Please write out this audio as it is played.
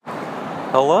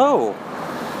Hello.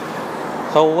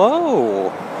 Hello.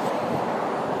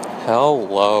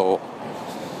 Hello.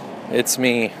 It's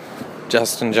me,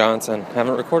 Justin Johnson.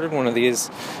 Haven't recorded one of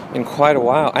these in quite a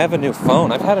while. I have a new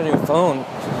phone. I've had a new phone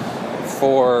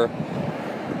for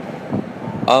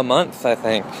a month, I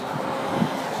think.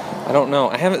 I don't know.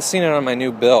 I haven't seen it on my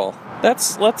new bill.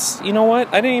 You know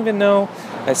what? I didn't even know.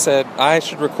 I said I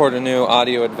should record a new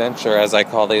audio adventure, as I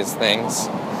call these things.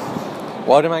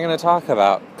 What am I going to talk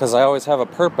about? Because I always have a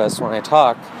purpose when I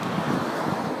talk.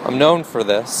 I'm known for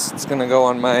this. It's going to go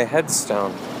on my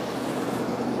headstone.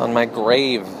 On my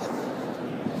grave.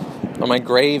 On my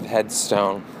grave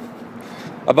headstone.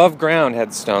 Above ground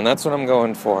headstone. That's what I'm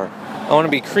going for. I want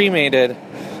to be cremated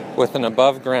with an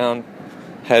above ground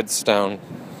headstone.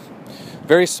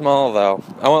 Very small though.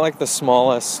 I want like the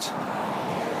smallest.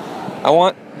 I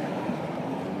want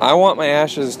my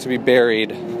ashes to be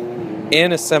buried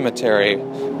in a cemetery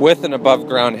with an above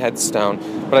ground headstone,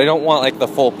 but I don't want like the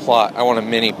full plot. I want a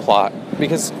mini plot,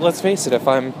 because let's face it, if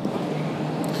I'm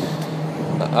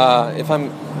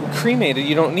cremated,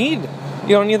 you don't need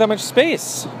that much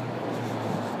space.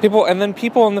 People in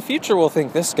the future will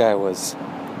think this guy was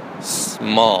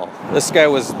small. This guy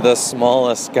was the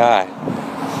smallest guy.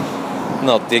 And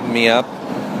they'll dig me up.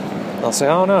 They'll say,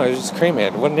 "Oh no, he was just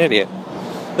cremated. What an idiot.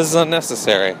 This is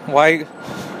unnecessary. Why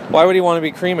would he want to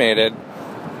be cremated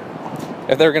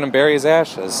if they're going to bury his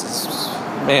ashes?"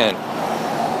 Man,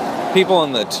 people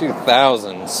in the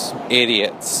 2000s,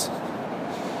 idiots.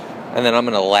 And then I'm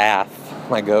going to laugh.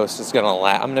 My ghost is going to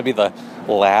laugh. I'm going to be the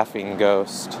laughing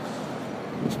ghost.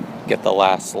 Get the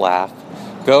last laugh.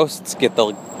 Ghosts get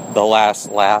the last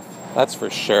laugh. That's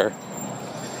for sure.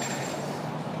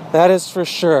 That is for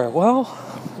sure. Well,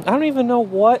 I don't even know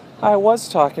what I was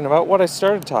talking about, what I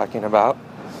started talking about.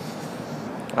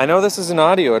 I know this is an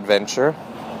audio adventure.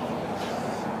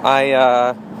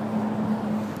 I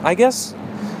guess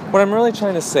what I'm really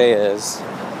trying to say is,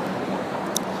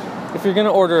 if you're going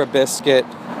to order a biscuit,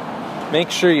 make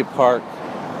sure you park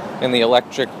in the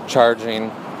electric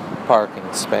charging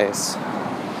parking space.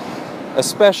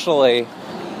 Especially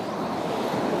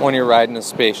when you're riding a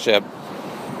spaceship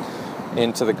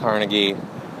into the Carnegie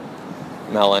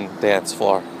Mellon dance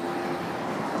floor.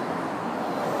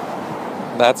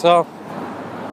 That's all.